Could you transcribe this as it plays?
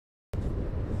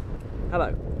Hello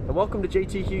and welcome to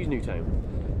JT Hughes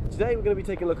Newtown. Today we're going to be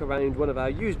taking a look around one of our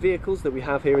used vehicles that we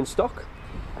have here in stock.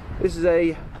 This is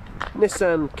a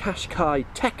Nissan Qashqai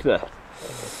Tekna.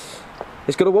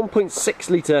 It's got a 1.6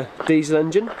 litre diesel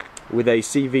engine with a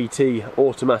CVT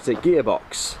automatic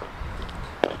gearbox.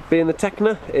 Being the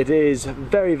Tekna, it is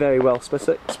very well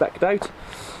spec'd out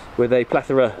with a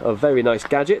plethora of very nice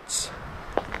gadgets.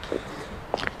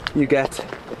 You get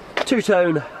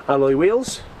two-tone alloy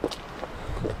wheels.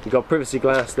 You've got privacy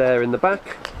glass there in the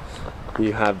back.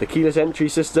 You have the keyless entry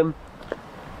system,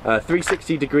 a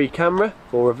 360-degree camera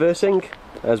for reversing,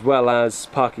 as well as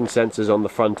parking sensors on the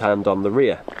front and on the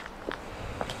rear.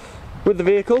 With the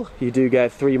vehicle, you do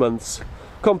get 3 months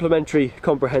complimentary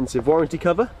comprehensive warranty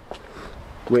cover,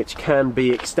 which can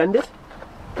be extended.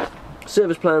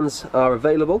 Service plans are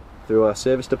available through our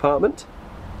service department.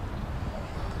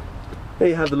 There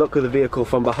you have the look of the vehicle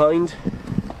from behind.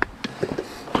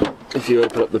 If you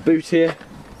open up the boot here,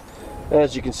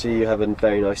 as you can see, you have a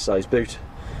very nice sized boot,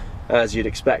 as you'd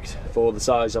expect for the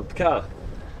size of the car.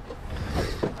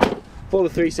 For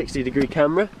the 360-degree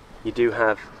camera, you do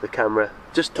have the camera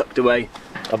just tucked away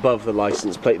above the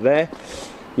license plate there.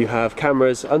 You have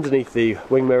cameras underneath the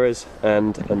wing mirrors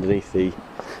and underneath the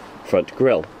front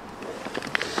grille.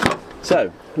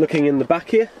 So, looking in the back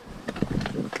here,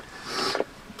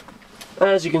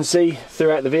 as you can see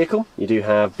throughout the vehicle, you do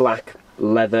have black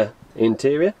leather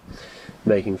interior,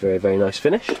 making for a very nice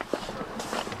finish.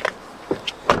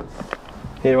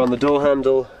 Here on the door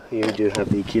handle you do have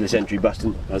the keyless entry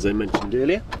button, as I mentioned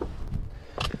earlier.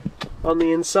 On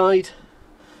the inside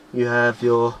you have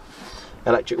your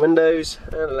electric windows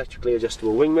and electrically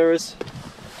adjustable wing mirrors.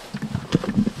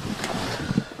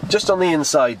 Just on the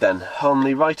inside then, on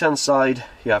the right hand side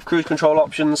you have cruise control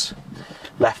options,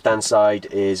 left hand side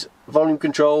is volume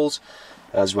controls,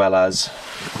 as well as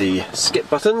the skip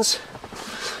buttons.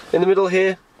 In the middle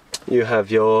here you have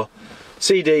your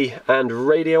CD and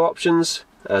radio options,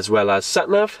 as well as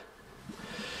sat-nav.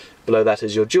 Below that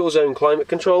is your dual zone climate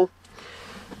control.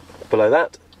 Below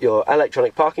that your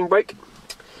electronic parking brake,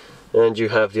 and you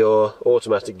have your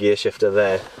automatic gear shifter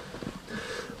there.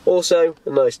 Also a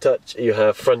nice touch, you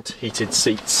have front heated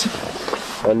seats,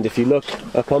 and if you look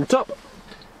up on top,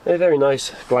 a very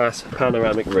nice glass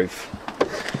panoramic roof.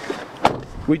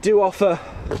 We do offer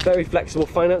very flexible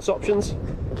finance options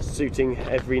suiting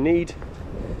every need.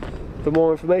 For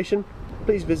more information,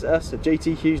 please visit us at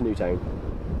JT Hughes Newtown.